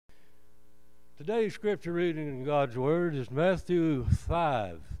Today's scripture reading in God's Word is Matthew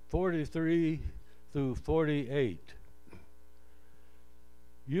 5:43 through 48.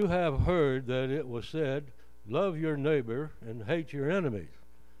 You have heard that it was said, love your neighbor and hate your enemies.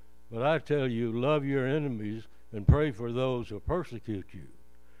 But I tell you, love your enemies and pray for those who persecute you,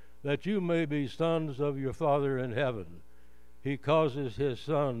 that you may be sons of your Father in heaven. He causes his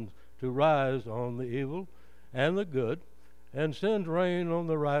sun to rise on the evil and the good, and sends rain on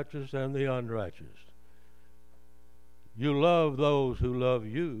the righteous and the unrighteous. You love those who love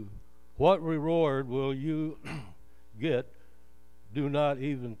you. What reward will you get? Do not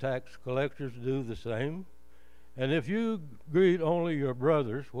even tax collectors do the same? And if you greet only your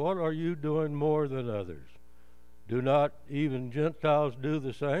brothers, what are you doing more than others? Do not even Gentiles do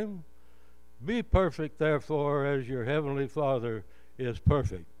the same? Be perfect, therefore, as your heavenly Father is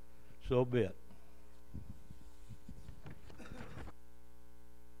perfect. So be it.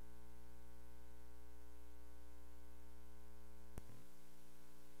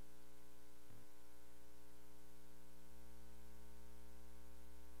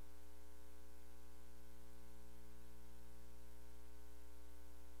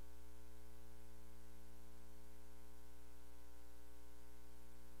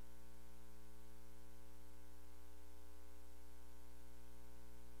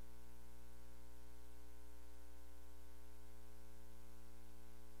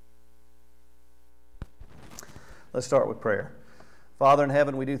 Let's start with prayer. Father in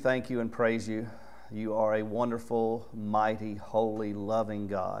heaven, we do thank you and praise you. You are a wonderful, mighty, holy, loving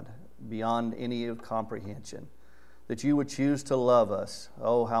God, beyond any of comprehension. That you would choose to love us.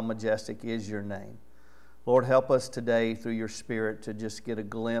 Oh, how majestic is your name. Lord, help us today through your Spirit to just get a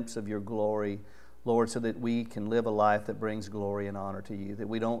glimpse of your glory, Lord, so that we can live a life that brings glory and honor to you, that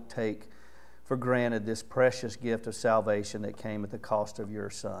we don't take for granted this precious gift of salvation that came at the cost of your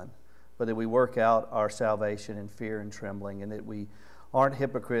Son, but that we work out our salvation in fear and trembling, and that we aren't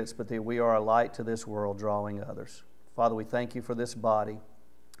hypocrites, but that we are a light to this world, drawing others. Father, we thank you for this body.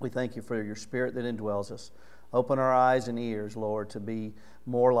 We thank you for your Spirit that indwells us. Open our eyes and ears, Lord, to be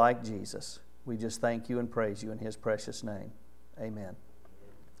more like Jesus. We just thank you and praise you in his precious name. Amen.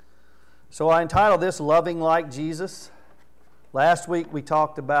 So I entitled this, Loving Like Jesus. Last week we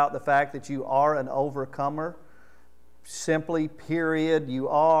talked about the fact that you are an overcomer. Simply, period, you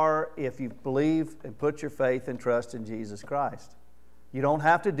are if you believe and put your faith and trust in Jesus Christ. You don't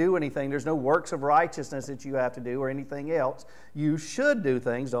have to do anything. There's no works of righteousness that you have to do or anything else. You should do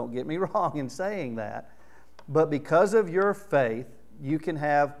things, don't get me wrong in saying that. But because of your faith, you can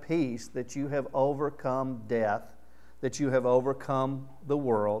have peace that you have overcome death, that you have overcome the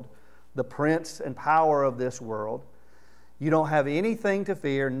world, the prince and power of this world. You don't have anything to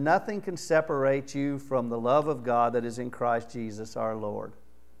fear. Nothing can separate you from the love of God that is in Christ Jesus our Lord.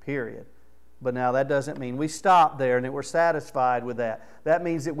 Period. But now that doesn't mean we stop there and that we're satisfied with that. That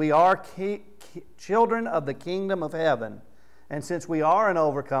means that we are children of the kingdom of heaven. And since we are an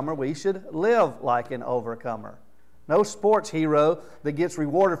overcomer, we should live like an overcomer. No sports hero that gets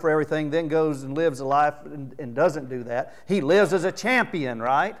rewarded for everything then goes and lives a life and doesn't do that. He lives as a champion,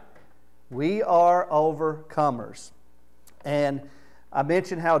 right? We are overcomers. And I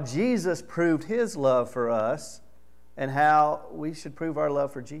mentioned how Jesus proved his love for us and how we should prove our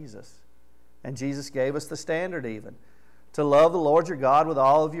love for Jesus. And Jesus gave us the standard even. To love the Lord your God with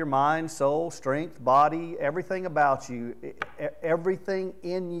all of your mind, soul, strength, body, everything about you, everything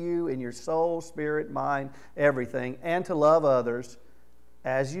in you, in your soul, spirit, mind, everything. And to love others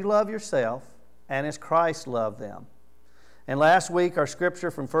as you love yourself and as Christ loved them. And last week, our scripture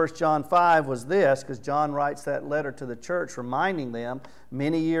from 1 John 5 was this, because John writes that letter to the church reminding them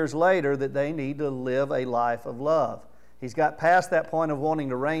many years later that they need to live a life of love. He's got past that point of wanting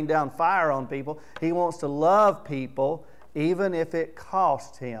to rain down fire on people. He wants to love people even if it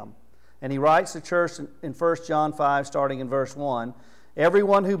costs him. And he writes to the church in 1 John 5, starting in verse 1,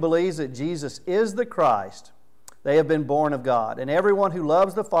 everyone who believes that Jesus is the Christ, they have been born of God. And everyone who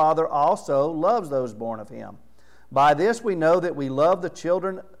loves the Father also loves those born of him. By this we know that we love the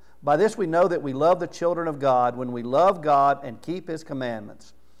children of God when we love God and keep his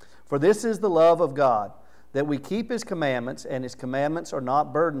commandments. For this is the love of God, that we keep his commandments, and his commandments are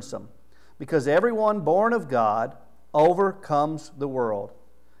not burdensome, because everyone born of God overcomes the world.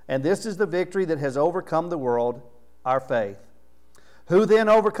 And this is the victory that has overcome the world, our faith. Who then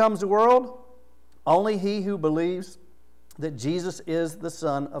overcomes the world? Only he who believes that Jesus is the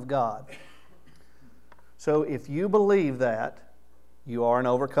Son of God. So if you believe that, you are an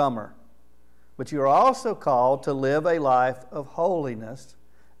overcomer. But you are also called to live a life of holiness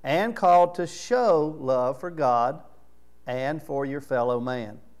and called to show love for God and for your fellow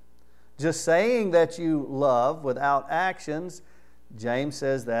man. Just saying that you love without actions, James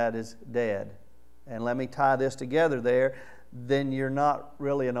says that is dead. And let me tie this together there. Then you're not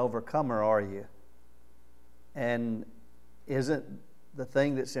really an overcomer, are you? And isn't the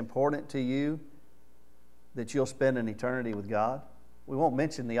thing that's important to you that you'll spend an eternity with God? We won't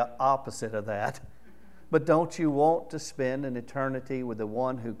mention the opposite of that. But don't you want to spend an eternity with the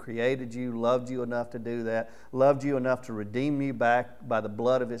one who created you, loved you enough to do that, loved you enough to redeem you back by the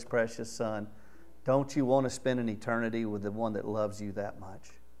blood of His precious Son? Don't you want to spend an eternity with the one that loves you that much?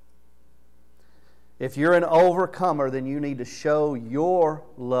 If you're an overcomer, then you need to show your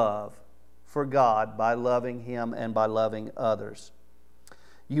love for God by loving Him and by loving others.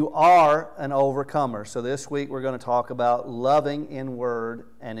 You are an overcomer. So this week we're going to talk about loving in word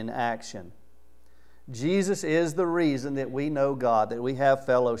and in action. Jesus is the reason that we know God, that we have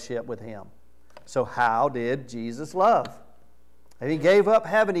fellowship with Him. So how did Jesus love? He gave up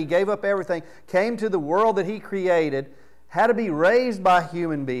heaven, He gave up everything, came to the world that He created, had to be raised by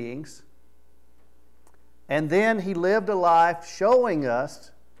human beings, and then He lived a life showing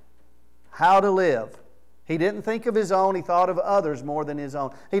us how to live. He didn't think of His own, He thought of others more than His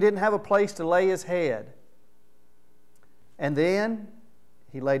own. He didn't have a place to lay His head. And then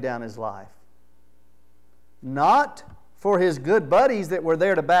He laid down His life. Not for His good buddies that were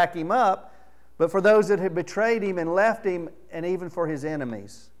there to back Him up, but for those that had betrayed Him and left Him, and even for His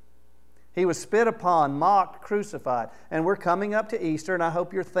enemies. He was spit upon, mocked, crucified. And we're coming up to Easter, and I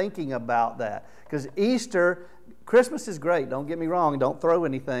hope you're thinking about that. Because Easter, Christmas is great, don't get me wrong, don't throw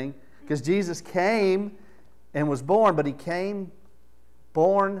anything. Because Jesus came and was born, but He came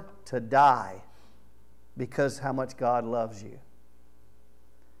born to die because how much God loves you.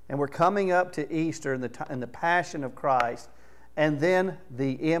 And we're coming up to Easter and the Passion of Christ, and then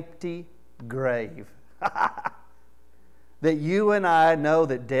the empty grave. That you and I know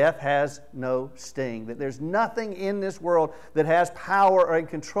that death has no sting, that there's nothing in this world that has power or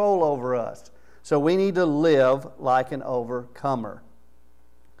control over us. So we need to live like an overcomer.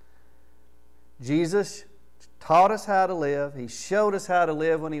 Jesus taught us how to live. He showed us how to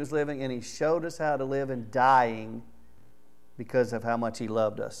live when He was living, and He showed us how to live in dying because of how much He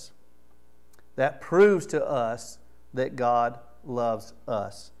loved us. That proves to us that God loves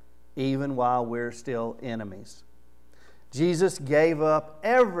us, even while we're still enemies. Jesus gave up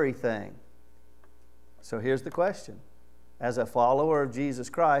everything. So here's the question. As a follower of Jesus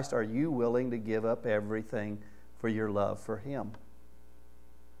Christ, are you willing to give up everything for your love for Him?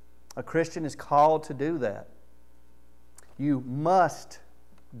 A Christian is called to do that. You must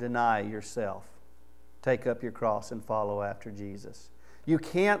deny yourself. Take up your cross and follow after Jesus. You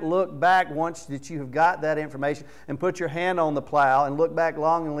can't look back once that you have got that information and put your hand on the plow and look back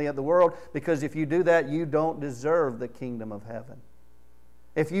longingly at the world, because if you do that, you don't deserve the kingdom of heaven.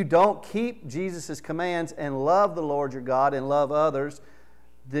 If you don't keep Jesus' commands and love the Lord your God and love others,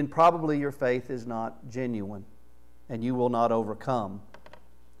 then probably your faith is not genuine and you will not overcome.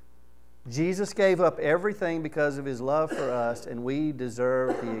 Jesus gave up everything because of His love for us, and we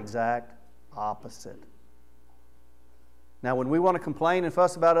deserve the exact opposite. Now, when we want to complain and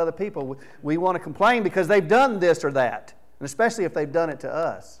fuss about other people, we want to complain because they've done this or that, and especially if they've done it to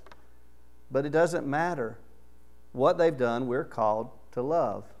us. But it doesn't matter what they've done, we're called to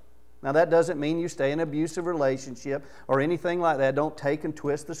love. Now, that doesn't mean you stay in an abusive relationship or anything like that. Don't take and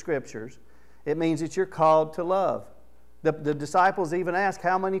twist the Scriptures. It means that you're called to love. The disciples even asked,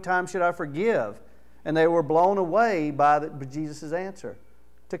 how many times should I forgive? And they were blown away by Jesus' answer.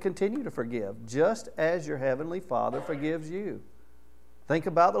 To continue to forgive, just as your heavenly Father forgives you. Think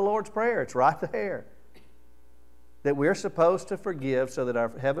about the Lord's Prayer. It's right there. That we're supposed to forgive so that our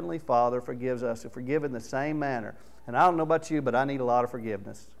heavenly Father forgives us, to forgive in the same manner. And I don't know about you, but I need a lot of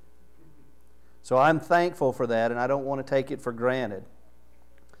forgiveness. So I'm thankful for that, and I don't want to take it for granted.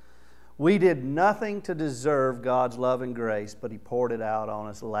 We did nothing to deserve God's love and grace, but He poured it out on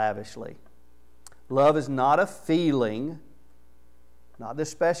us lavishly. Love is not a feeling, not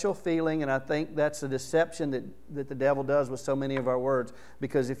this special feeling, and I think that's the deception that the devil does with so many of our words.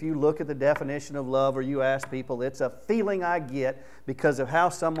 Because if you look at the definition of love, or you ask people, it's a feeling I get because of how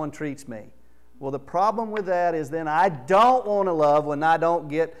someone treats me. Well, the problem with that is then I don't want to love when I don't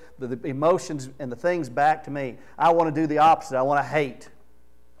get the emotions and the things back to me. I want to do the opposite. I want to hate.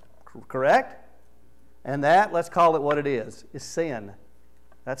 Correct? And that, let's call it what it is sin.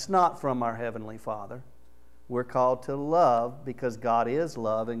 That's not from our Heavenly Father. We're called to love because God is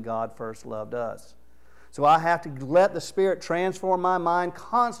love and God first loved us. So I have to let the Spirit transform my mind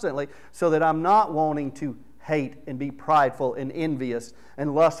constantly so that I'm not wanting to hate and be prideful and envious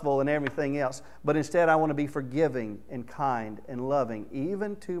and lustful and everything else. But instead, I want to be forgiving and kind and loving,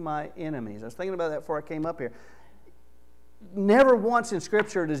 even to my enemies. I was thinking about that before I came up here. Never once in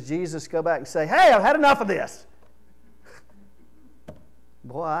Scripture does Jesus go back and say, hey, I've had enough of this.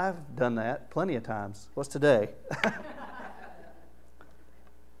 Boy, I've done that plenty of times. What's today?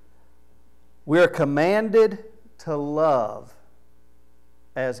 We are commanded to love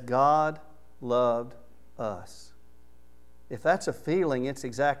as God loved us. If that's a feeling, it's the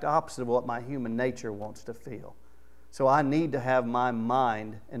exact opposite of what my human nature wants to feel. So I need to have my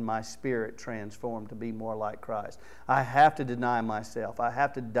mind and my spirit transformed to be more like Christ. I have to deny myself. I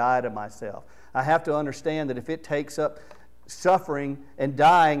have to die to myself. I have to understand that if it takes up suffering and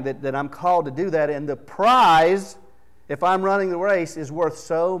dying, that I'm called to do that. And the prize, if I'm running the race, is worth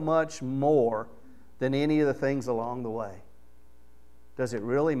so much more than any of the things along the way. Does it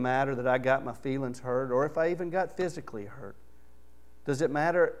really matter that I got my feelings hurt, or if I even got physically hurt? Does it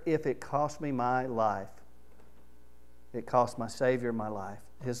matter if it cost me my life? It cost my Savior my life,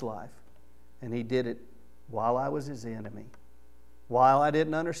 His life. And He did it while I was His enemy. While I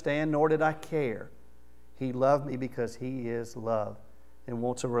didn't understand, nor did I care. He loved me because He is love and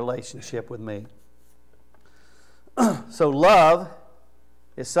wants a relationship with me. So love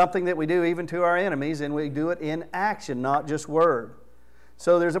is something that we do even to our enemies, and we do it in action, not just word.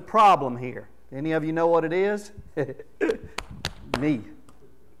 So there's a problem here. Any of you know what it is? Me.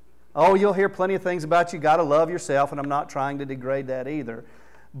 Oh, you'll hear plenty of things about you got to love yourself, and I'm not trying to degrade that either.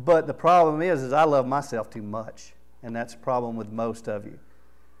 But the problem is I love myself too much, and that's a problem with most of you.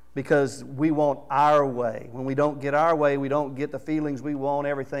 Because we want our way. When we don't get our way, we don't get the feelings we want,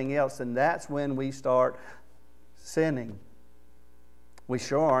 everything else, and that's when we start sinning. We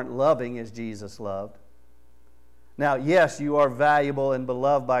sure aren't loving as Jesus loved. Now, yes, you are valuable and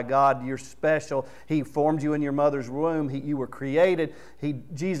beloved by God. You're special. He formed you in your mother's womb. You were created.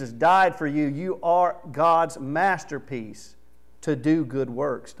 Jesus died for you. You are God's masterpiece to do good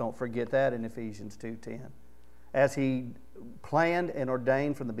works. Don't forget that in Ephesians 2:10. As He planned and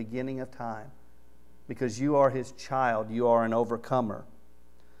ordained from the beginning of time. Because you are His child. You are an overcomer.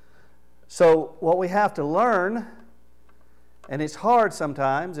 So what we have to learn, and it's hard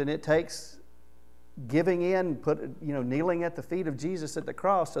sometimes, and it takes giving in, kneeling at the feet of Jesus at the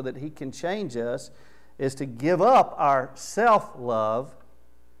cross so that He can change us, is to give up our self-love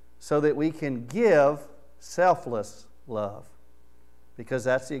so that we can give selfless love. Because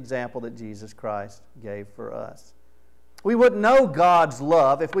that's the example that Jesus Christ gave for us. We wouldn't know God's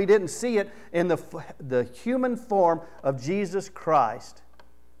love if we didn't see it in the human form of Jesus Christ,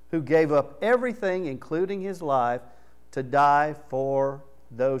 who gave up everything, including His life, to die for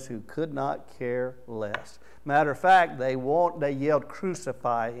those who could not care less. Matter of fact, they yelled,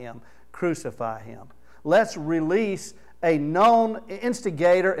 "Crucify Him, crucify Him." Let's release a known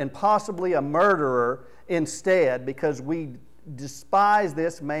instigator and possibly a murderer instead, because we despise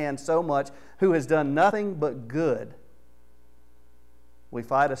this man so much who has done nothing but good. We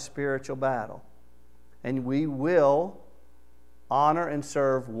fight a spiritual battle, and we will honor and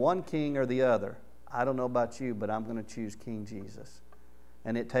serve one king or the other. I don't know about you, but I'm going to choose King Jesus.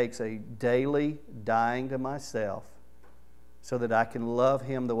 And it takes a daily dying to myself so that I can love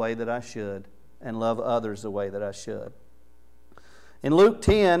Him the way that I should and love others the way that I should. In Luke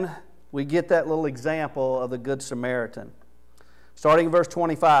 10, we get that little example of the Good Samaritan. Starting in verse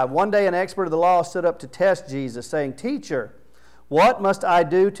 25, one day an expert of the law stood up to test Jesus, saying, "Teacher, what must I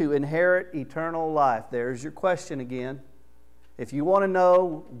do to inherit eternal life?" There's your question again. If you want to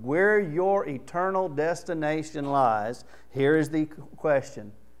know where your eternal destination lies, here is the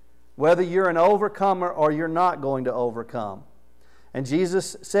question. Whether you're an overcomer or you're not going to overcome. And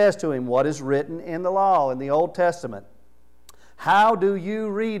Jesus says to him, what is written in the law in the Old Testament? How do you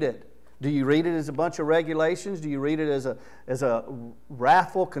read it? Do you read it as a bunch of regulations? Do you read it as a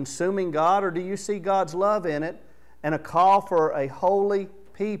wrathful, consuming God? Or do you see God's love in it and a call for a holy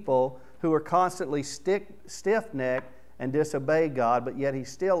people who are constantly stiff-necked and disobey God, but yet He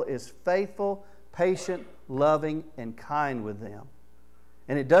still is faithful, patient, loving, and kind with them?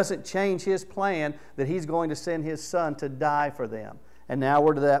 And it doesn't change His plan that He's going to send His Son to die for them. And now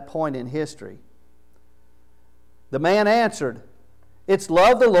we're to that point in history. The man answered, "It's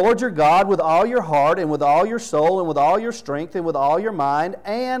love the Lord your God with all your heart and with all your soul and with all your strength and with all your mind,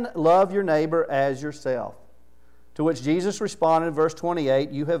 and love your neighbor as yourself." To which Jesus responded in verse 28,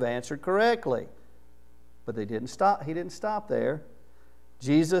 "You have answered correctly." But He didn't stop there.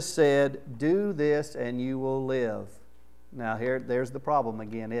 Jesus said, "Do this and you will live." Now there's the problem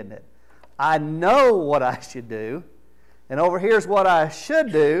again, isn't it? I know what I should do, and over here's what I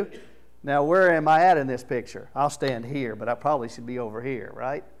should do, Now, where am I at in this picture? I'll stand here, but I probably should be over here,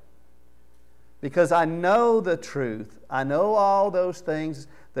 right? Because I know the truth. I know all those things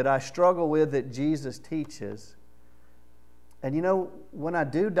that I struggle with that Jesus teaches. And you know, when I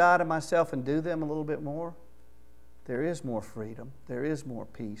do die to myself and do them a little bit more, there is more freedom. There is more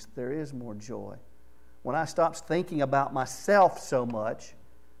peace. There is more joy. When I stop thinking about myself so much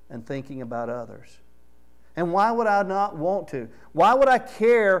and thinking about others. And why would I not want to? Why would I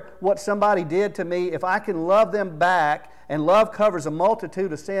care what somebody did to me if I can love them back, and love covers a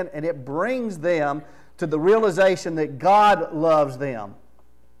multitude of sin, and it brings them to the realization that God loves them.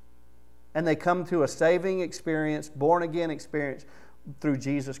 And they come to a saving experience, born-again experience through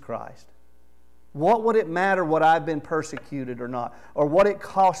Jesus Christ. What would it matter what I've been persecuted or not, or what it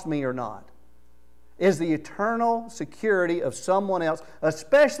cost me or not? Is the eternal security of someone else,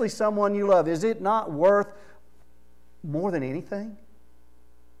 especially someone you love, is it not worth more than anything?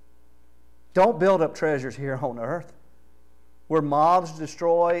 Don't build up treasures here on earth where moths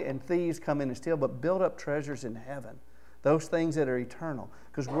destroy and thieves come in and steal, but build up treasures in heaven, those things that are eternal.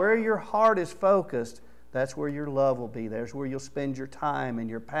 Because where your heart is focused, that's where your love will be. There's where you'll spend your time and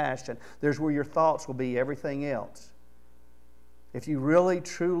your passion. There's where your thoughts will be, everything else. If you really,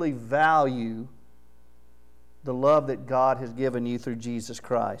 truly value the love that God has given you through Jesus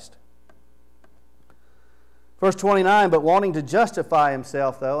Christ. Verse 29, but wanting to justify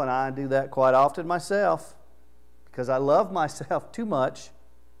himself, though, and I do that quite often myself, because I love myself too much,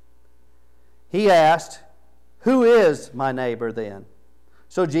 he asked, who is my neighbor then?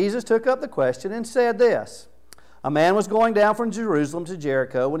 So Jesus took up the question and said this, a man was going down from Jerusalem to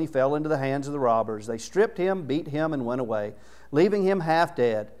Jericho when he fell into the hands of the robbers. They stripped him, beat him, and went away, leaving him half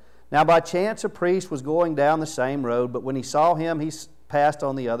dead. Now by chance a priest was going down the same road, but when he saw him, he passed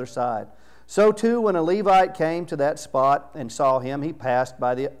on the other side. So too, when a Levite came to that spot and saw him, he passed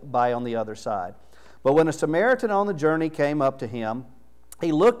by on the other side. But when a Samaritan on the journey came up to him,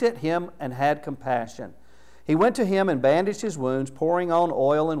 he looked at him and had compassion. He went to him and bandaged his wounds, pouring on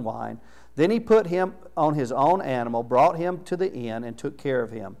oil and wine. Then he put him on his own animal, brought him to the inn, and took care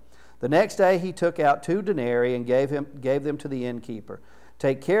of him. The next day he took out 2 denarii and gave them to the innkeeper.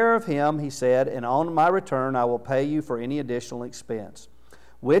 Take care of him, he said, and on my return I will pay you for any additional expense.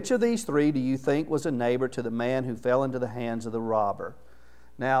 Which of these 3 do you think was a neighbor to the man who fell into the hands of the robber?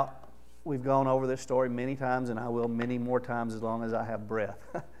 Now, we've gone over this story many times, and I will many more times as long as I have breath.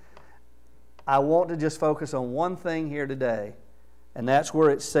 I want to just focus on one thing here today, and that's where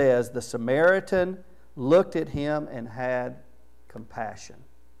it says, the Samaritan looked at him and had compassion.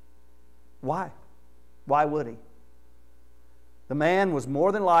 Why? Why would he? The man was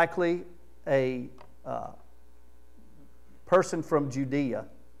more than likely a person from Judea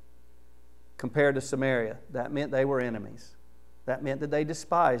compared to Samaria. That meant they were enemies. That meant that they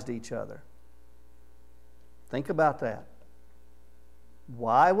despised each other. Think about that.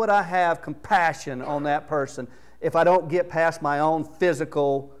 Why would I have compassion on that person if I don't get past my own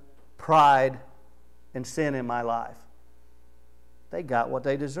physical pride and sin in my life? They got what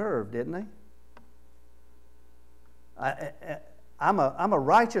they deserved, didn't they? I'm a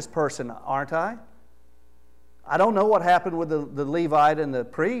righteous person, aren't I? I don't know what happened with the Levite and the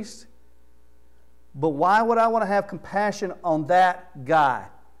priest, but why would I want to have compassion on that guy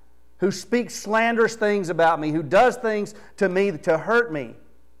who speaks slanderous things about me, who does things to me to hurt me?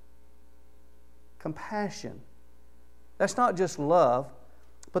 Compassion. That's not just love,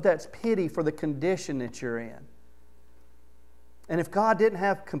 but that's pity for the condition that you're in. And if God didn't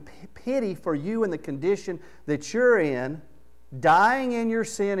have pity for you in the condition that you're in, dying in your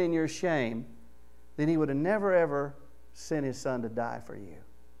sin and your shame, then He would have never ever sent His Son to die for you.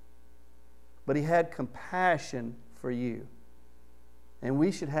 But He had compassion for you. And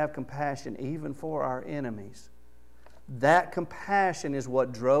we should have compassion even for our enemies. That compassion is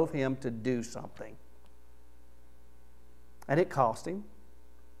what drove Him to do something. And it cost Him.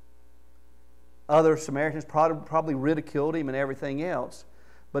 Other Samaritans probably ridiculed Him and everything else.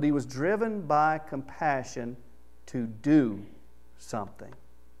 But He was driven by compassion to do something,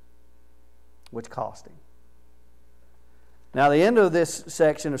 which cost Him. Now, the end of this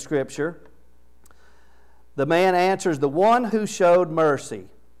section of Scripture, the man answers, the one who showed mercy.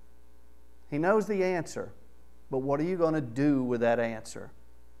 He knows the answer, but what are you going to do with that answer?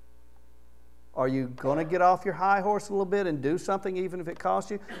 Are you going to get off your high horse a little bit and do something even if it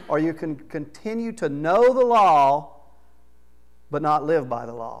costs you? Or you can continue to know the law but not live by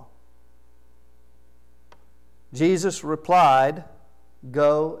the law? Jesus replied,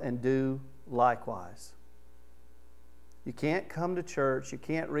 go and do likewise. You can't come to church, you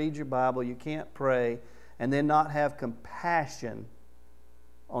can't read your Bible, you can't pray, and then not have compassion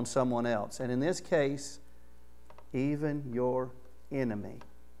on someone else. And in this case, even your enemy.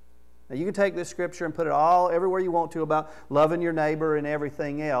 Now you can take this scripture and put it all everywhere you want to about loving your neighbor and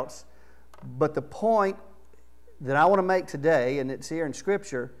everything else. But the point that I want to make today, and it's here in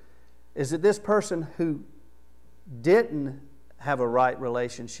Scripture, is that this person who didn't have a right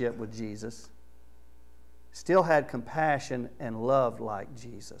relationship with Jesus still had compassion and loved like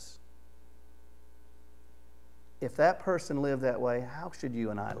Jesus. If that person lived that way, how should you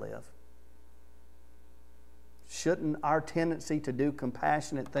and I live? Shouldn't our tendency to do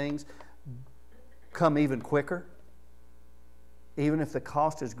compassionate things come even quicker, even if the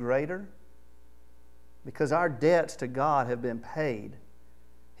cost is greater? Because our debts to God have been paid.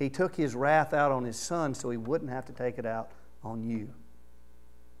 He took His wrath out on His Son so He wouldn't have to take it out on you.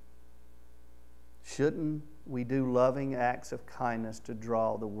 Shouldn't we do loving acts of kindness to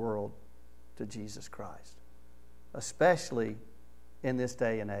draw the world to Jesus Christ? Especially in this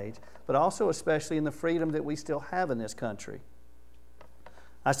day and age, but also especially in the freedom that we still have in this country.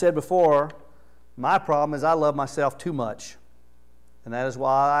 I said before, my problem is I love myself too much. And that is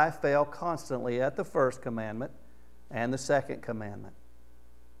why I fail constantly at the first commandment and the second commandment.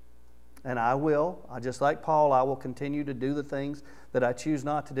 And just like Paul, I will continue to do the things that I choose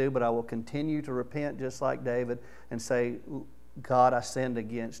not to do, but I will continue to repent just like David and say, God, I sinned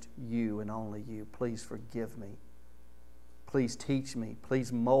against you and only you. Please forgive me. Please teach me.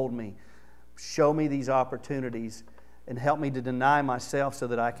 Please mold me. Show me these opportunities and help me to deny myself so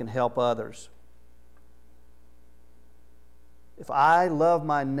that I can help others. If I love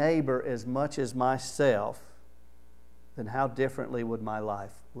my neighbor as much as myself, then how differently would my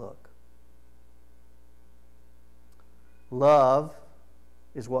life look? Love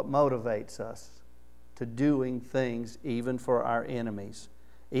is what motivates us to doing things even for our enemies,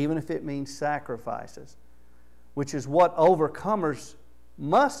 even if it means sacrifices, which is what overcomers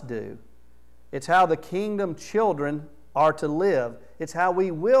must do. It's how the kingdom children are to live. It's how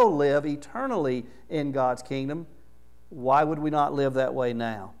we will live eternally in God's kingdom. Why would we not live that way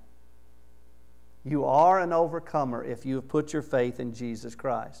now? You are an overcomer if you have put your faith in Jesus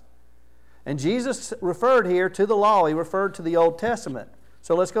Christ. And Jesus referred here to the law. He referred to the Old Testament.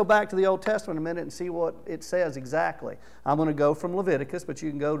 So let's go back to the Old Testament a minute and see what it says exactly. I'm going to go from Leviticus, but you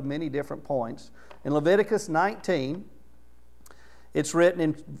can go to many different points. In Leviticus 19, it's written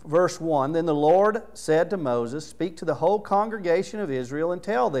in verse 1, Then the Lord said to Moses, Speak to the whole congregation of Israel and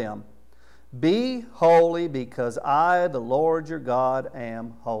tell them, Be holy because I, the Lord your God,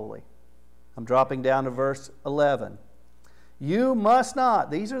 am holy. I'm dropping down to verse 11. You must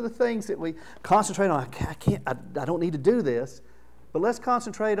not. These are the things that we concentrate on. I don't need to do this. But let's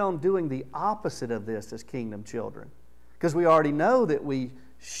concentrate on doing the opposite of this as kingdom children. Because we already know that we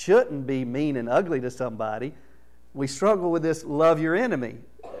shouldn't be mean and ugly to somebody. We struggle with this love your enemy.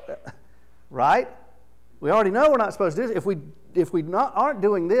 Right? We already know we're not supposed to do this. If we aren't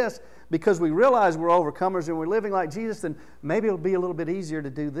doing this because we realize we're overcomers and we're living like Jesus, then maybe it'll be a little bit easier to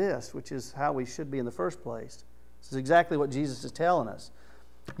do this, which is how we should be in the first place. This is exactly what Jesus is telling us.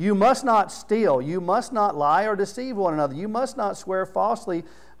 You must not steal. You must not lie or deceive one another. You must not swear falsely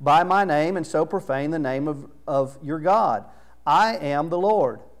by my name and so profane the name of your God. I am the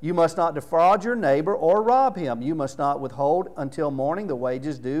Lord. You must not defraud your neighbor or rob him. You must not withhold until morning the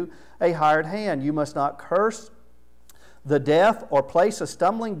wages due a hired hand. You must not curse the deaf or place a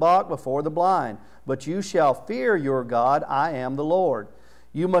stumbling block before the blind. But you shall fear your God. I am the Lord.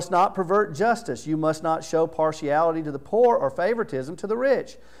 You must not pervert justice. You must not show partiality to the poor or favoritism to the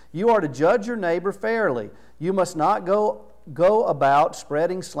rich. You are to judge your neighbor fairly. You must not go about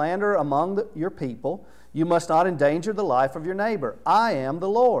spreading slander among your people. You must not endanger the life of your neighbor. I am the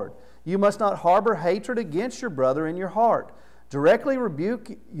Lord. You must not harbor hatred against your brother in your heart. Directly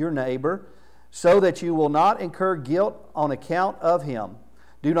rebuke your neighbor so that you will not incur guilt on account of him.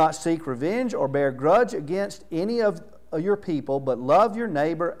 Do not seek revenge or bear grudge against any of your people, but love your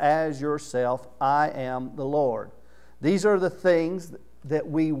neighbor as yourself. I am the Lord. These are the things that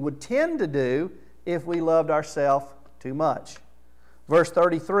we would tend to do if we loved ourselves too much. Verse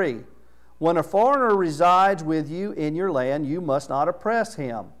 33, When a foreigner resides with you in your land, you must not oppress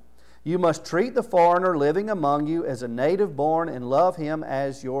him. You must treat the foreigner living among you as a native born and love him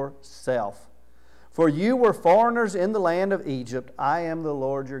as yourself. For you were foreigners in the land of Egypt. I am the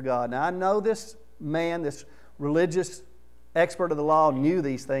Lord your God. Now I know this man, this religious expert of the law, knew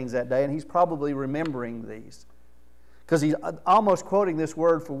these things that day, and he's probably remembering these. Because he's almost quoting this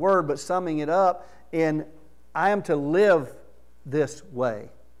word for word, but summing it up in, I am to live this way.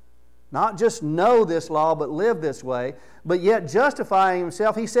 Not just know this law, but live this way. But yet justifying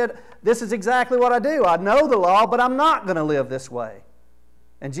himself, he said, this is exactly what I do. I know the law, but I'm not going to live this way.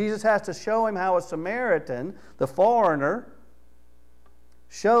 And Jesus has to show him how a Samaritan, the foreigner,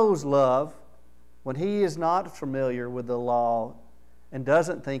 shows love when he is not familiar with the law and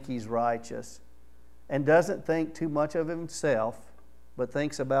doesn't think he's righteous and doesn't think too much of himself, but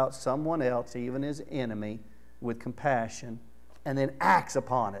thinks about someone else, even his enemy, with compassion, and then acts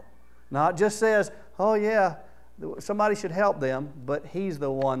upon it. Not just says, oh yeah, somebody should help them, but he's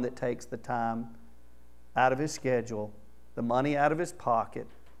the one that takes the time out of his schedule, the money out of his pocket,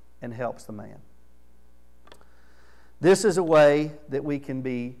 and helps the man. This is a way that we can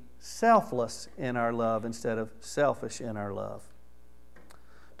be selfless in our love instead of selfish in our love.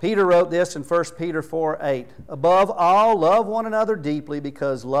 Peter wrote this in 1 Peter 4:8. Above all, love one another deeply,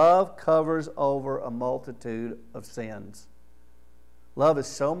 because love covers over a multitude of sins. Love is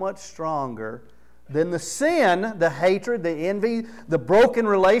so much stronger than the sin, the hatred, the envy, the broken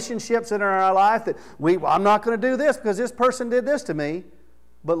relationships in our life that I'm not going to do this because this person did this to me.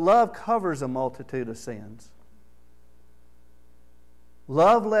 But love covers a multitude of sins.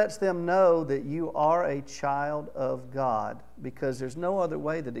 Love lets them know that you are a child of God, because there's no other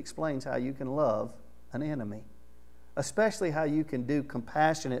way that explains how you can love an enemy, especially how you can do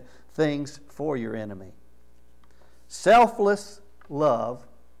compassionate things for your enemy. Selfless love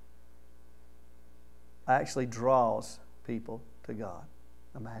actually draws people to God.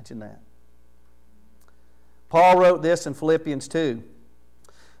 Imagine that. Paul wrote this in Philippians 2.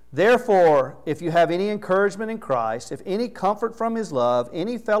 Therefore, if you have any encouragement in Christ, if any comfort from His love,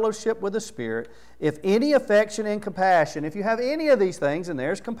 any fellowship with the Spirit, if any affection and compassion, if you have any of these things, and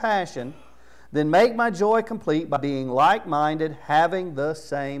there's compassion, then make my joy complete by being like-minded, having the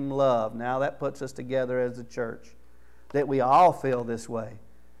same love. Now that puts us together as a church, that we all feel this way.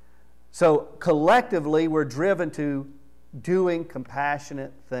 So collectively, we're driven to doing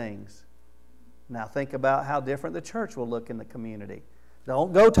compassionate things. Now think about how different the church will look in the community.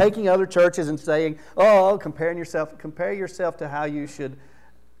 Don't go taking other churches and saying, oh, compare yourself to how you should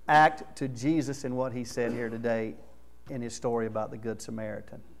act to Jesus in what He said here today in His story about the Good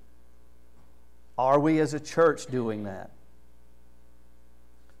Samaritan. Are we as a church doing that?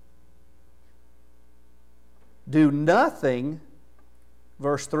 Do nothing,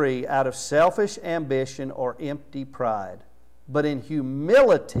 verse 3, out of selfish ambition or empty pride, but in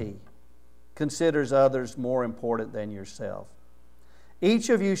humility considers others more important than yourself.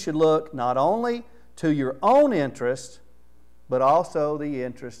 Each of you should look not only to your own interest, but also the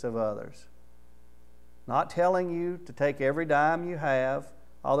interests of others. Not telling you to take every dime you have,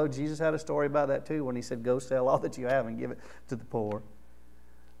 although Jesus had a story about that too when He said, go sell all that you have and give it to the poor.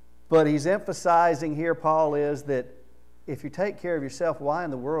 But He's emphasizing here, Paul is, that if you take care of yourself, why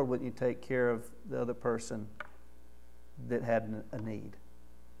in the world wouldn't you take care of the other person that had a need?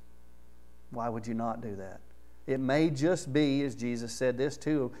 Why would you not do that? It may just be, as Jesus said this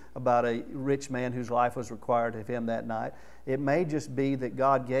too, about a rich man whose life was required of him that night. It may just be that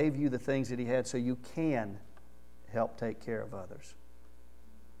God gave you the things that He had so you can help take care of others.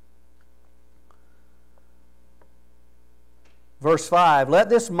 Verse 5, let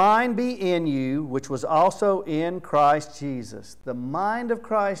this mind be in you, which was also in Christ Jesus. The mind of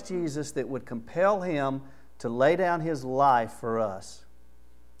Christ Jesus that would compel Him to lay down His life for us.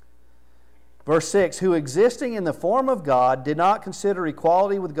 Verse 6, who existing in the form of God did not consider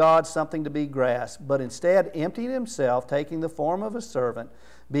equality with God something to be grasped, but instead emptied Himself, taking the form of a servant,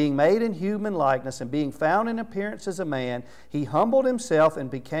 being made in human likeness, and being found in appearance as a man, He humbled Himself and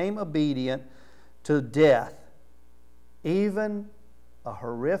became obedient to death, even a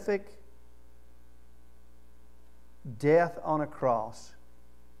horrific death on a cross.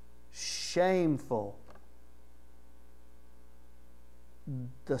 Shameful.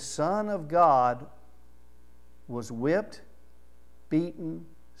 The Son of God was whipped, beaten,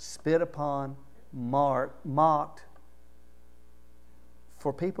 spit upon, mocked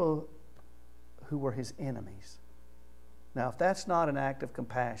for people who were His enemies. Now, if that's not an act of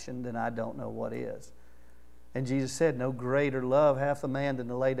compassion, then I don't know what is. And Jesus said, no greater love hath a man than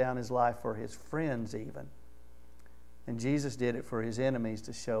to lay down his life for his friends even. And Jesus did it for His enemies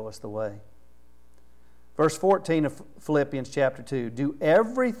to show us the way. Verse 14 of Philippians chapter 2, do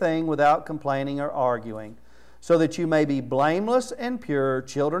everything without complaining or arguing, so that you may be blameless and pure,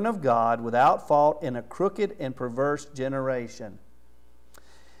 children of God, without fault in a crooked and perverse generation,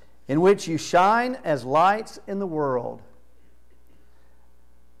 in which you shine as lights in the world,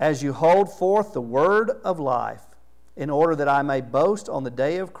 as you hold forth the word of life, in order that I may boast on the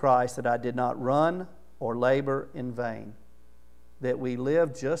day of Christ that I did not run or labor in vain. That we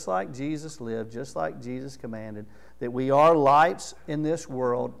live just like Jesus lived, just like Jesus commanded, that we are lights in this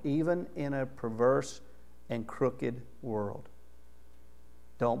world, even in a perverse and crooked world.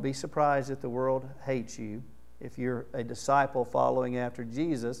 Don't be surprised if the world hates you. If you're a disciple following after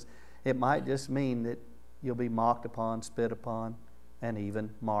Jesus, it might just mean that you'll be mocked upon, spit upon, and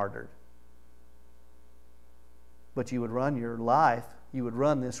even martyred. But you would run your life, you would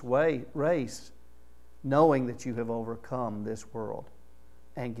run this race, knowing that you have overcome this world.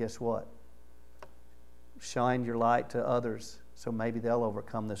 And guess what? Shine your light to others, so maybe they'll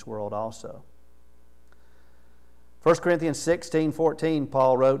overcome this world also. 1 Corinthians 16:14,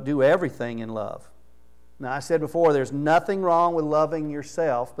 Paul wrote, "Do everything in love." Now, I said before, there's nothing wrong with loving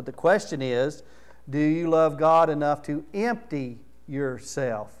yourself, but the question is, do you love God enough to empty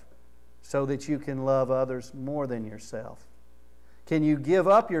yourself so that you can love others more than yourself? Can you give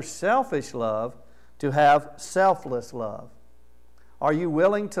up your selfish love to have selfless love? Are you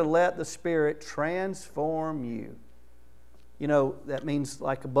willing to let the Spirit transform you? You know, that means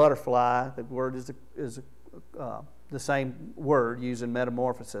like a butterfly. The word is the same word used in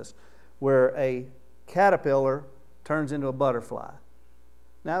metamorphosis, where a caterpillar turns into a butterfly.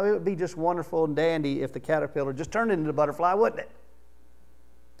 Now, it would be just wonderful and dandy if the caterpillar just turned into a butterfly, wouldn't it?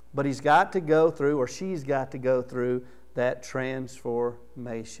 But he's got to go through, or she's got to go through, that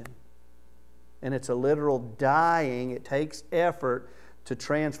transformation. And it's a literal dying. It takes effort to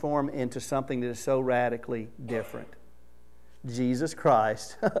transform into something that is so radically different. Jesus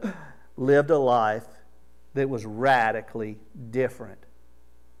Christ lived a life that was radically different.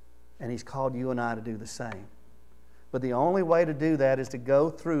 And He's called you and I to do the same. But the only way to do that is to go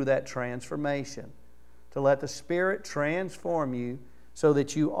through that transformation, to let the Spirit transform you so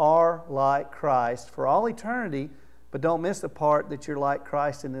that you are like Christ for all eternity. But don't miss the part that you're like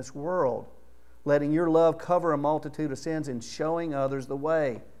Christ in this world, letting your love cover a multitude of sins and showing others the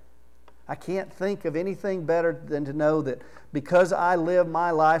way. I can't think of anything better than to know that because I live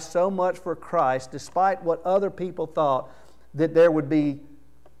my life so much for Christ, despite what other people thought, that there would be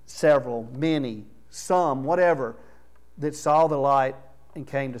several, many, some, whatever, that saw the light and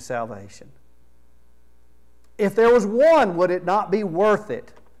came to salvation. If there was one, would it not be worth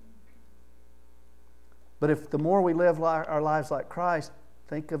it? But if the more we live our lives like Christ,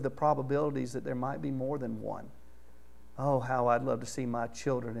 think of the probabilities that there might be more than one. Oh, how I'd love to see my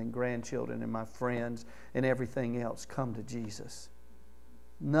children and grandchildren and my friends and everything else come to Jesus.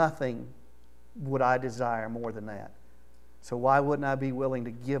 Nothing would I desire more than that. So why wouldn't I be willing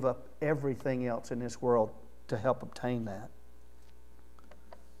to give up everything else in this world to help obtain that?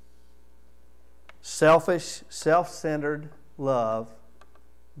 Selfish, self-centered love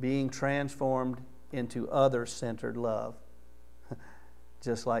being transformed into other-centered love,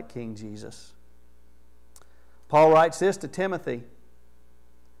 just like King Jesus. Paul writes this to Timothy.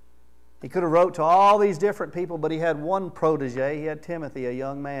 He could have wrote to all these different people, but he had one protege. He had Timothy, a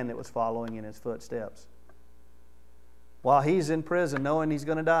young man that was following in his footsteps. While he's in prison, knowing he's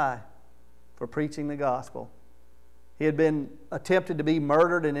going to die for preaching the gospel. He had been attempted to be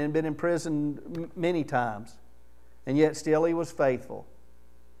murdered and had been in prison many times. And yet still he was faithful.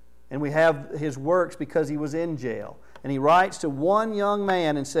 And we have his works because he was in jail. And he writes to one young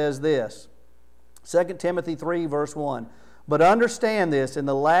man and says this, 2 Timothy 3, verse 1, "But understand this, in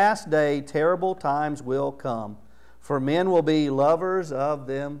the last day terrible times will come, for men will be lovers of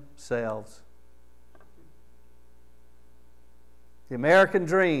themselves." The American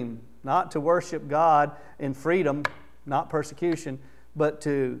dream, not to worship God in freedom, not persecution, but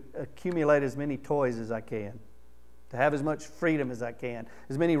to accumulate as many toys as I can, to have as much freedom as I can,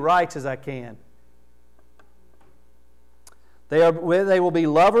 as many rights as I can. They will be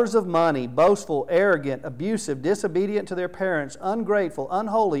lovers of money, boastful, arrogant, abusive, disobedient to their parents, ungrateful,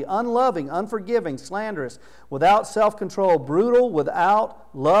 unholy, unloving, unforgiving, slanderous, without self-control, brutal, without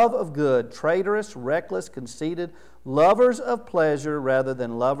love of good, traitorous, reckless, conceited, lovers of pleasure rather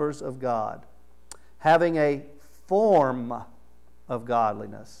than lovers of God, having a form of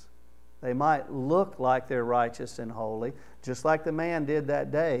godliness. They might look like they're righteous and holy, just like the man did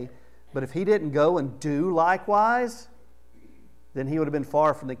that day, but if he didn't go and do likewise, then he would have been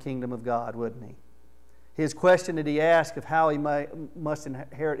far from the kingdom of God, wouldn't he? His question that he asked of how he must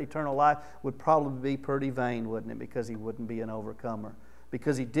inherit eternal life would probably be pretty vain, wouldn't it? Because he wouldn't be an overcomer.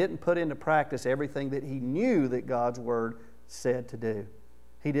 Because he didn't put into practice everything that he knew that God's Word said to do.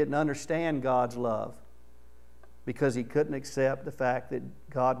 He didn't understand God's love because he couldn't accept the fact that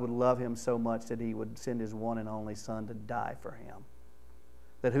God would love him so much that He would send His one and only Son to die for him.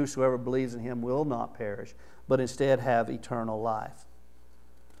 That whosoever believes in Him will not perish, but instead have eternal life.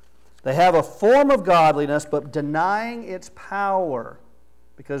 They have a form of godliness, but denying its power,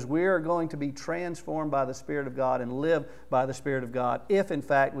 because we are going to be transformed by the Spirit of God and live by the Spirit of God, if in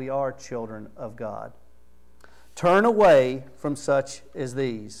fact we are children of God. Turn away from such as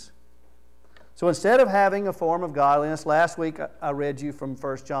these. So instead of having a form of godliness, last week I read you from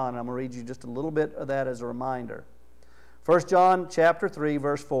 1 John. I'm going to read you just a little bit of that as a reminder. 1 John chapter 3,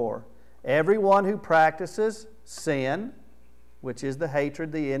 verse 4. Everyone who practices sin, which is the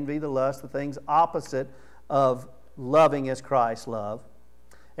hatred, the envy, the lust, the things opposite of loving as Christ loved.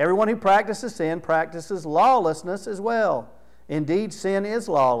 Everyone who practices sin practices lawlessness as well. Indeed, sin is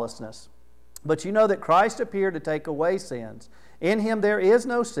lawlessness. But you know that Christ appeared to take away sins. In Him there is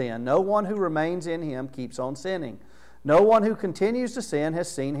no sin. No one who remains in Him keeps on sinning. No one who continues to sin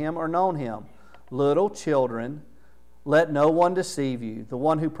has seen Him or known Him. Little children, let no one deceive you. The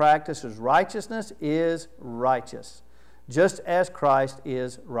one who practices righteousness is righteous, just as Christ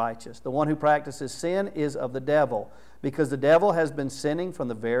is righteous. The one who practices sin is of the devil, because the devil has been sinning from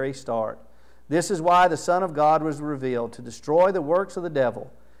the very start. This is why the Son of God was revealed, to destroy the works of the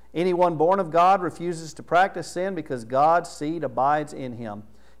devil. Anyone born of God refuses to practice sin because God's seed abides in him.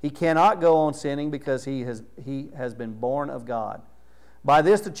 He cannot go on sinning because he has been born of God. By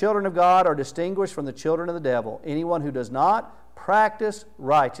this the children of God are distinguished from the children of the devil. Anyone who does not practice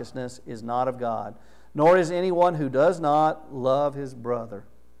righteousness is not of God, nor is anyone who does not love his brother.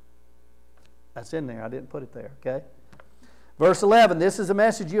 That's in there. I didn't put it there, okay? Verse 11, this is a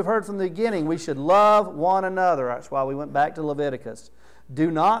message you've heard from the beginning. We should love one another. That's why we went back to Leviticus. Do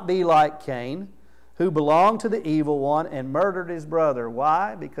not be like Cain, who belonged to the evil one and murdered his brother.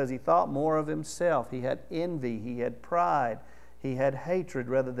 Why? Because he thought more of himself. He had envy. He had pride. He had hatred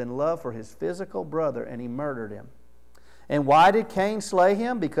rather than love for his physical brother, and he murdered him. And why did Cain slay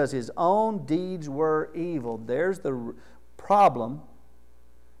him? Because his own deeds were evil. There's the problem.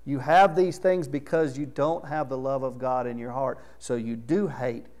 You have these things because you don't have the love of God in your heart. So you do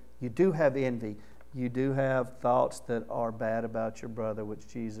hate. You do have envy. You do have thoughts that are bad about your brother, which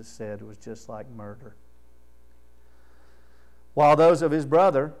Jesus said was just like murder. While those of his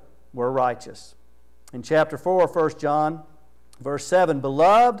brother were righteous. In chapter 4, 1 John, verse 7,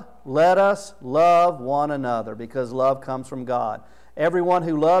 Beloved, let us love one another, because love comes from God. Everyone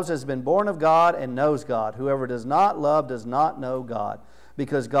who loves has been born of God and knows God. Whoever does not love does not know God,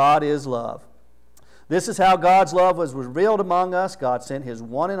 because God is love. This is how God's love was revealed among us. God sent His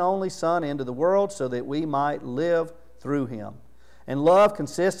one and only Son into the world so that we might live through Him. And love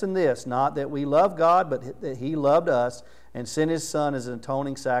consists in this, not that we love God, but that He loved us and sent His Son as an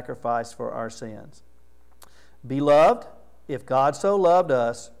atoning sacrifice for our sins. Beloved, if God so loved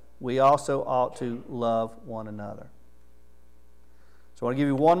us, we also ought to love one another. So I want to give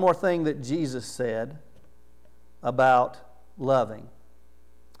you one more thing that Jesus said about loving.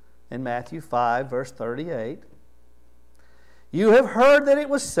 In Matthew 5, verse 38, You have heard that it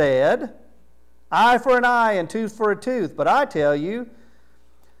was said, eye for an eye and tooth for a tooth. But I tell you,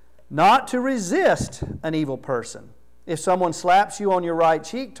 not to resist an evil person. If someone slaps you on your right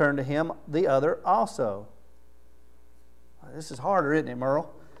cheek, turn to him the other also. This is harder, isn't it, Merle?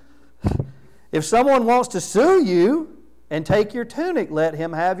 If someone wants to sue you and take your tunic, let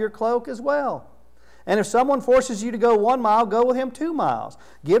him have your cloak as well. And if someone forces you to go 1 mile, go with him 2 miles.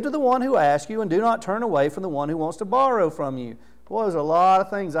 Give to the one who asks you, and do not turn away from the one who wants to borrow from you. Boy, there's a lot of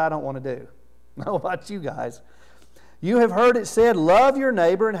things I don't want to do. I don't know about you guys. You have heard it said, love your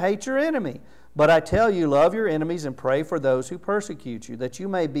neighbor and hate your enemy. But I tell you, love your enemies and pray for those who persecute you, that you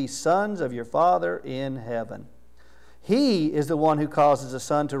may be sons of your Father in heaven. He is the one who causes the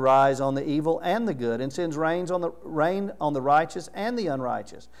sun to rise on the evil and the good, and sends rain on the righteous and the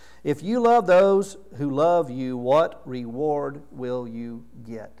unrighteous. If you love those who love you, what reward will you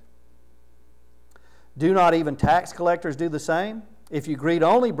get? Do not even tax collectors do the same? If you greet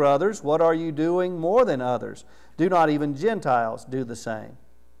only brothers, what are you doing more than others? Do not even Gentiles do the same?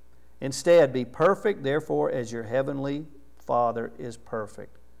 Instead, be perfect, therefore, as your heavenly Father is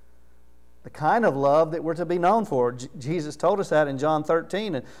perfect. The kind of love that we're to be known for. Jesus told us that in John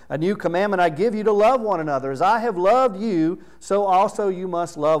 13. A new commandment I give you, to love one another. As I have loved you, so also you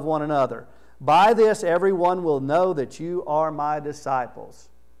must love one another. By this everyone will know that you are my disciples.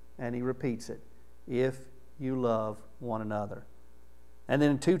 And he repeats it. If you love one another. And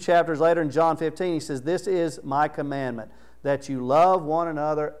then 2 chapters later in John 15 he says, this is my commandment, that you love one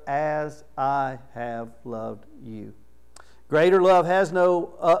another as I have loved you. Greater love has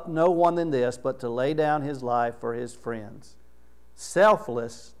no one than this, but to lay down his life for his friends.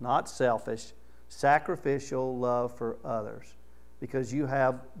 Selfless, not selfish, sacrificial love for others. Because you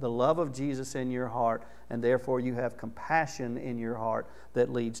have the love of Jesus in your heart, and therefore you have compassion in your heart that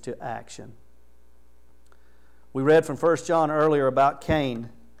leads to action. We read from 1 John earlier about Cain,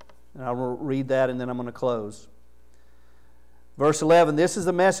 and I will read that and then I'm going to close. Verse 11, this is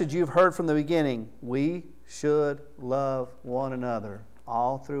the message you've heard from the beginning. We should love one another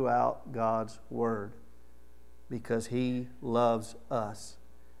all throughout God's Word, because He loves us.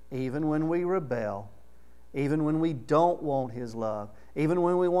 Even when we rebel, even when we don't want His love, even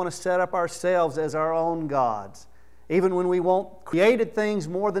when we want to set up ourselves as our own gods, even when we want created things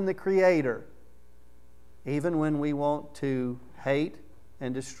more than the Creator, even when we want to hate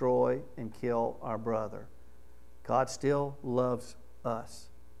and destroy and kill our brother, God still loves us.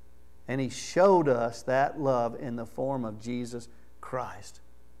 And He showed us that love in the form of Jesus Christ,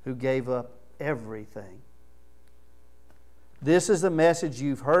 who gave up everything. This is the message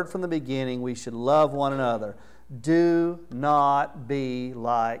you've heard from the beginning. We should love one another. Do not be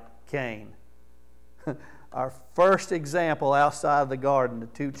like Cain. Our first example outside of the garden, the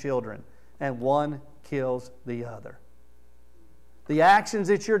two children, and one kills the other. The actions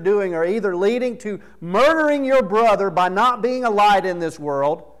that you're doing are either leading to murdering your brother by not being a light in this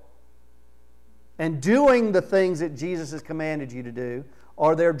world and doing the things that Jesus has commanded you to do,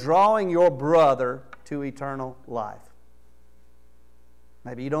 or they're drawing your brother to eternal life.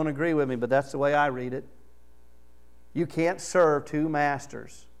 Maybe you don't agree with me, but that's the way I read it. You can't serve two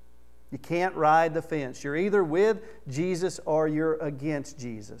masters. You can't ride the fence. You're either with Jesus or you're against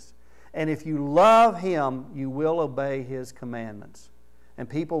Jesus. And if you love Him, you will obey His commandments. And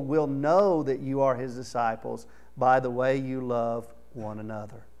people will know that you are His disciples by the way you love one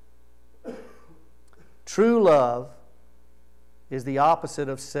another. True love is the opposite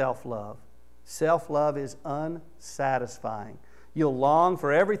of self-love. Self-love is unsatisfying. You'll long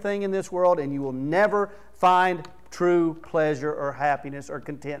for everything in this world and you will never find true pleasure or happiness or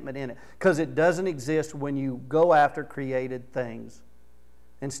contentment in it, because it doesn't exist when you go after created things.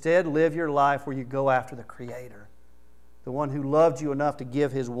 Instead, live your life where you go after the Creator, the one who loved you enough to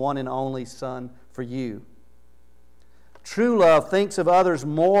give His one and only Son for you. True love thinks of others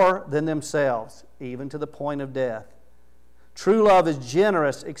more than themselves, even to the point of death. True love is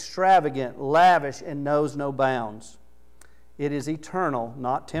generous, extravagant, lavish, and knows no bounds. It is eternal,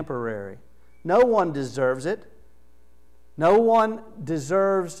 not temporary. No one deserves it. No one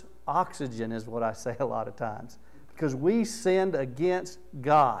deserves oxygen, is what I say a lot of times, because we sinned against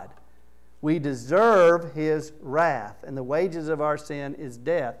God. We deserve His wrath, and the wages of our sin is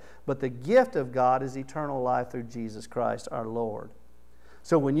death. But the gift of God is eternal life through Jesus Christ our Lord.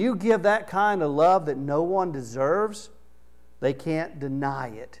 So when you give that kind of love that no one deserves, they can't deny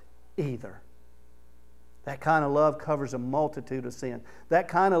it either. That kind of love covers a multitude of sin. That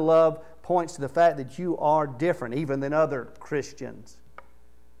kind of love points to the fact that you are different, even than other Christians.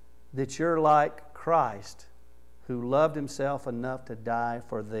 That you're like Christ, who loved Himself enough to die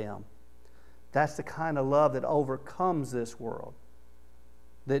for them. That's the kind of love that overcomes this world,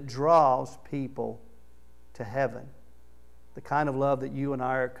 that draws people to heaven. The kind of love that you and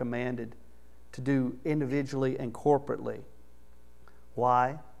I are commanded to do individually and corporately.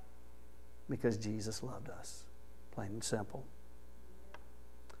 Why? Because Jesus loved us, plain and simple.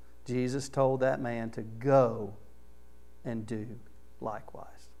 Jesus told that man to go and do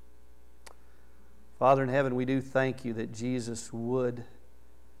likewise. Father in heaven, we do thank You that Jesus would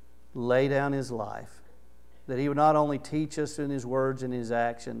lay down His life, that He would not only teach us in His words and His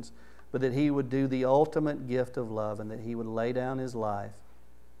actions, but that He would do the ultimate gift of love, and that He would lay down His life,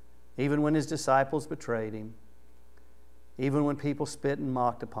 even when His disciples betrayed Him, even when people spit and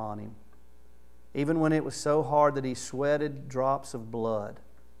mocked upon Him, even when it was so hard that He sweated drops of blood.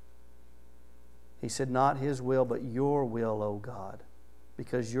 He said, not His will, but Your will, O God,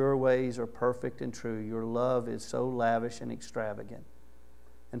 because Your ways are perfect and true. Your love is so lavish and extravagant.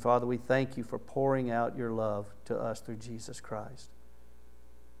 And Father, we thank You for pouring out Your love to us through Jesus Christ.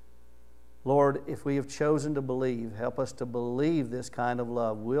 Lord, if we have chosen to believe, help us to believe this kind of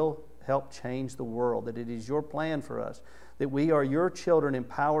love will help change the world, that it is Your plan for us, that we are Your children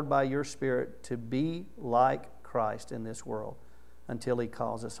empowered by Your Spirit to be like Christ in this world until He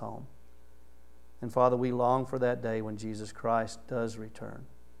calls us home. And Father, we long for that day when Jesus Christ does return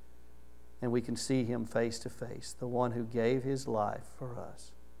and we can see Him face to face, the one who gave His life for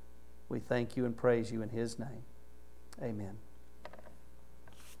us. We thank You and praise You in His name. Amen.